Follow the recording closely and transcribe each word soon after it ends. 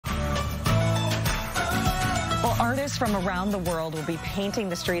Artists from around the world will be painting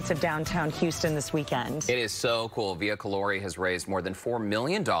the streets of downtown Houston this weekend. It is so cool. Via Colori has raised more than $4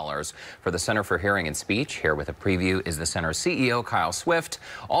 million for the Center for Hearing and Speech. Here with a preview is the center's CEO, Kyle Swift.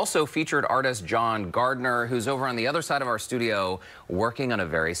 Also featured artist Jon Gardner, who's over on the other side of our studio working on a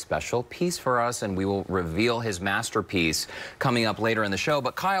very special piece for us, and we will reveal his masterpiece coming up later in the show.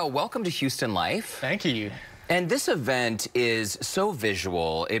 But Kyle, welcome to Houston Life. Thank you. And this event is so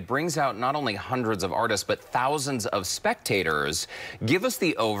visual. It brings out not only hundreds of artists, but thousands of spectators. Give us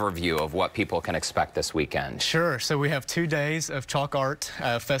the overview of what people can expect this weekend. Sure. So we have 2 days of chalk art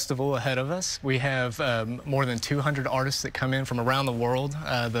festival ahead of us. We have more than 200 artists that come in from around the world,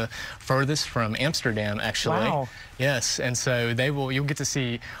 the furthest from Amsterdam, actually. Wow. Yes, and so you'll get to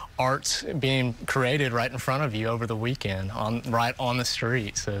see art being created right in front of you over the weekend, right on the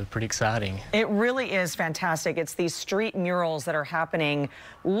street. So pretty exciting. It really is fantastic. It's these street murals that are happening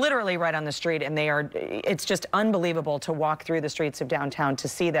literally right on the street, and it's just unbelievable to walk through the streets of downtown to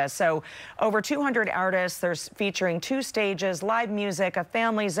see this. So over 200 artists, there's featuring 2 stages, live music, a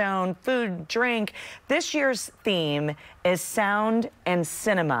family zone, food, drink. This year's theme is sound and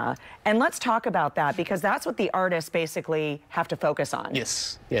cinema. And let's talk about that, because that's what the artists basically have to focus on.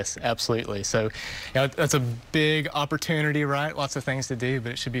 Yes, yes, absolutely. So that's a big opportunity, right? Lots of things to do,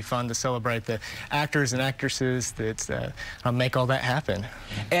 but it should be fun to celebrate the actors and actresses that make all that happen.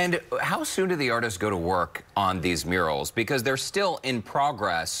 And how soon do the artists go to work on these murals? Because they're still in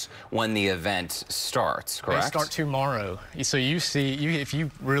progress when the event starts, correct? They start tomorrow. So if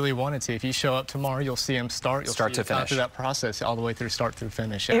you really wanted to, if you show up tomorrow, you'll see them start. You'll start to finish. Through that process, all the way through start through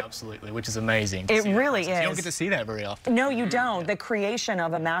finish. Absolutely, which is amazing. It really is. You don't get to see that very often. No, you don't. The creation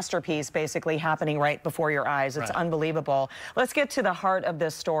of a masterpiece basically happening right before your eyes. It's unbelievable. Let's get to the heart of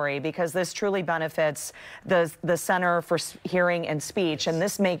this story, because this truly benefits the Center for Hearing and Speech, and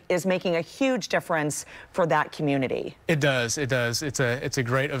this is making a huge difference for that community. It does. It does. It's a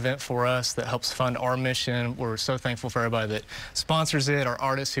great event for us that helps fund our mission. We're so thankful for everybody that sponsors it, our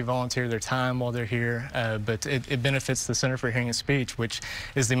artists who volunteer their time while they're here, but it benefits the Center for Hearing and Speech, which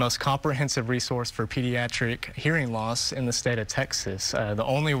is the most comprehensive resource for pediatric hearing loss in the state of Texas. The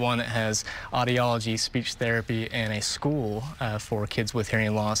only one that has audiology, speech therapy, and a school for kids with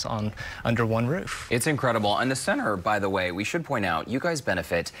hearing loss under one roof. It's incredible. And the center, by the way, we should point out, you guys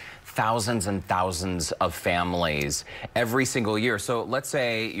benefit thousands and thousands of families every single year. So let's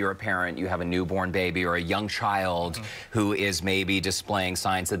say you're a parent, you have a newborn baby or a young child who is maybe displaying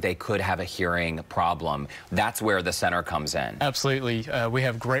signs that they could have a hearing problem. That's where the center comes in. Absolutely. We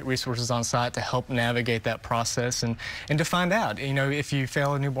have great resources on site to help navigate that process and to find out, if you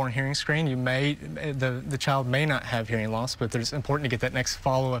fail a newborn hearing screen, the child may not have hearing loss, but it's important to get that next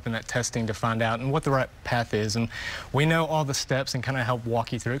follow-up and that testing to find out and what the right path is. And we know all the steps and kind of help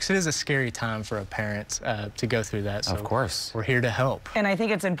walk you through it, because it is a scary time for a parent to go through that. So of course. We're here to help. And I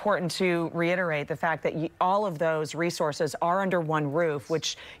think it's important to reiterate the fact that all of those resources are under one roof,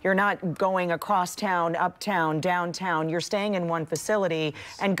 which you're not going across town, uptown, downtown. You're staying in one facility.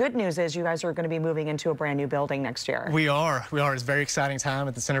 And good news is you guys are going to be moving into a brand new building next year. We are. It's a very exciting time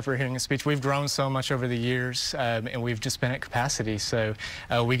at the Center for Hearing and Speech. We've grown so much over the years, and we've just been at capacity. So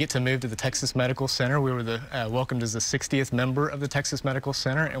we get to move to the Texas Medical Center. We were welcomed as the 60th member of the Texas Medical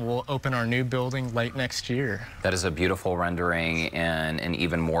Center, and we'll open our new building late next year. That is a beautiful rendering and an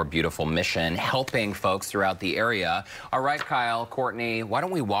even more beautiful mission, helping folks throughout the area. All right, Kyle, Courtney, why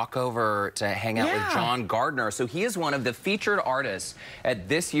don't we walk over to hang out with Jon Gardner? So he is one of the featured artists at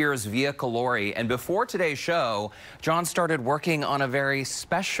this year's Via Colori. And before today's show, Jon started working on a very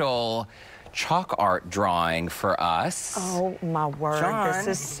special chalk art drawing for us. Oh, my word. Jon, this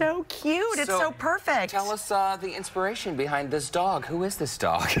is so cute. It's so perfect. Tell us the inspiration behind this dog. Who is this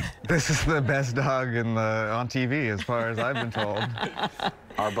dog? This is the best dog on TV, as far as I've been told.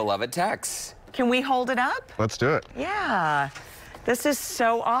 Our beloved Tex. Can we hold it up? Let's do it. Yeah. This is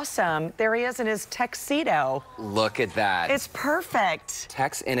so awesome. There he is in his tuxedo. Look at that. It's perfect.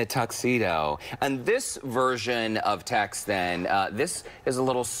 Tex in a tuxedo. And this version of Tex, then, this is a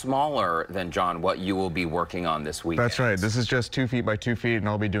little smaller than, Jon, what you will be working on this weekend. That's right. This is just 2 feet by 2 feet, and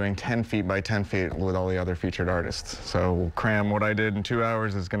I'll be doing 10 feet by 10 feet with all the other featured artists. So we'll cram what I did in 2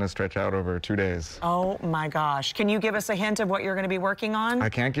 hours is going to stretch out over 2 days. Oh, my gosh. Can you give us a hint of what you're going to be working on? I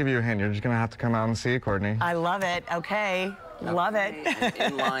can't give you a hint. You're just going to have to come out and see it, Courtney. I love it. Okay. Love it.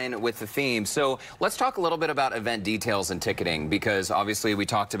 In line with the theme. So let's talk a little bit about event details and ticketing, because obviously we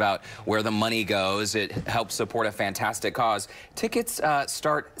talked about where the money goes. It helps support a fantastic cause. Tickets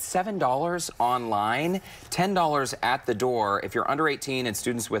start $7 online, $10 at the door. If you're under 18 and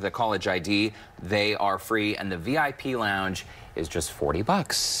students with a college ID, they are free, and the VIP lounge is just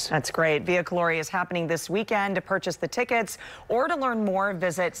 $40. That's great. Via Colori is happening this weekend. To purchase the tickets or to learn more,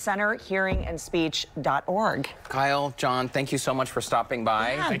 visit centerhearingandspeech.org. Kyle, John, thank you so much for stopping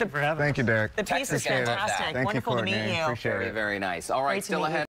by. Yeah, Thank you for having me. Thank you, Derek. The piece is fantastic. Thank you, Wonderful to Courtney. meet you. Appreciate Very, it. very nice. All right, Great to still meet you. ahead.